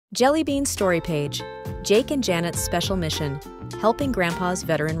Jelly Bean Story Page, Jake and Janet's Special Mission, Helping Grandpa's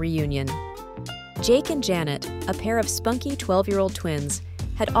Veteran Reunion. Jake and Janet, a pair of spunky 12-year-old twins,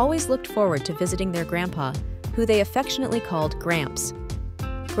 had always looked forward to visiting their grandpa, who they affectionately called Gramps.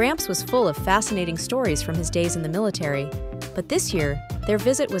 Gramps was full of fascinating stories from his days in the military, but this year, their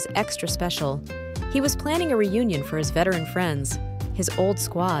visit was extra special. He was planning a reunion for his veteran friends, his old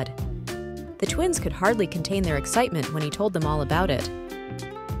squad. The twins could hardly contain their excitement when he told them all about it.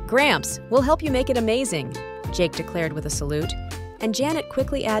 "Gramps, we'll help you make it amazing," Jake declared with a salute, and Janet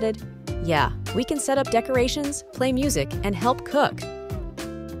quickly added, "Yeah, we can set up decorations, play music, and help cook."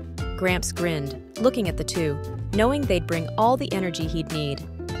 Gramps grinned, looking at the two, knowing they'd bring all the energy he'd need.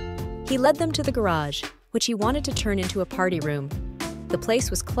 He led them to the garage, which he wanted to turn into a party room. The place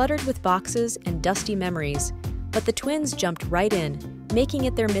was cluttered with boxes and dusty memories, but the twins jumped right in, making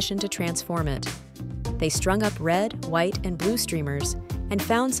it their mission to transform it. They strung up red, white, and blue streamers and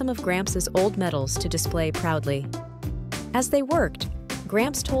found some of Gramps' old medals to display proudly. As they worked,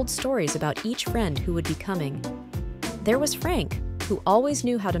 Gramps told stories about each friend who would be coming. There was Frank, who always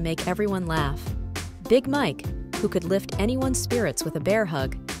knew how to make everyone laugh, Big Mike, who could lift anyone's spirits with a bear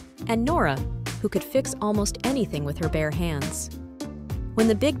hug, and Nora, who could fix almost anything with her bare hands. When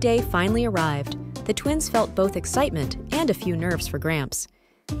the big day finally arrived, the twins felt both excitement and a few nerves for Gramps.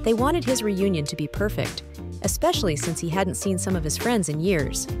 They wanted his reunion to be perfect, especially since he hadn't seen some of his friends in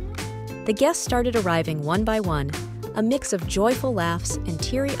years. The guests started arriving one by one, a mix of joyful laughs and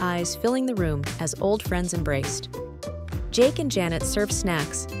teary eyes filling the room as old friends embraced. Jake and Janet served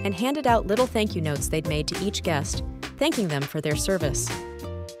snacks and handed out little thank you notes they'd made to each guest, thanking them for their service.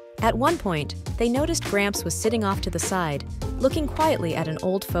 At one point, they noticed Gramps was sitting off to the side, looking quietly at an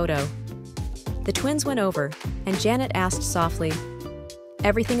old photo. The twins went over, and Janet asked softly,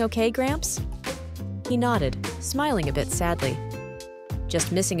 "Everything okay, Gramps?" He nodded, smiling a bit sadly.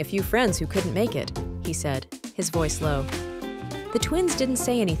 "Just missing a few friends who couldn't make it," he said, his voice low. The twins didn't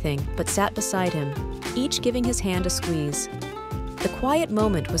say anything, but sat beside him, each giving his hand a squeeze. The quiet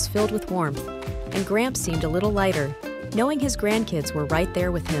moment was filled with warmth, and Gramps seemed a little lighter, knowing his grandkids were right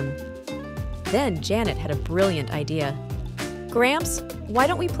there with him. Then Janet had a brilliant idea. "Gramps, why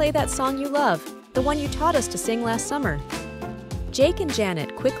don't we play that song you love, the one you taught us to sing last summer?" Jake and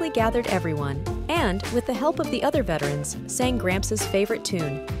Janet quickly gathered everyone and, with the help of the other veterans, sang Gramps' favorite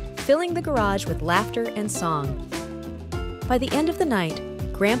tune, filling the garage with laughter and song. By the end of the night,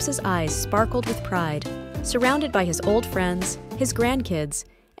 Gramps' eyes sparkled with pride, surrounded by his old friends, his grandkids,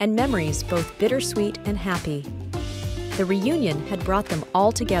 and memories both bittersweet and happy. The reunion had brought them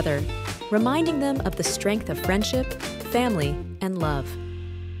all together, reminding them of the strength of friendship, family, and love.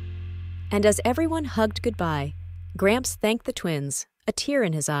 And as everyone hugged goodbye, Gramps thanked the twins, a tear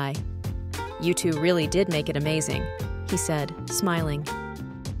in his eye. "You two really did make it amazing," he said, smiling.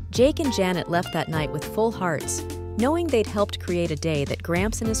 Jake and Janet left that night with full hearts, knowing they'd helped create a day that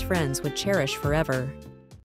Gramps and his friends would cherish forever.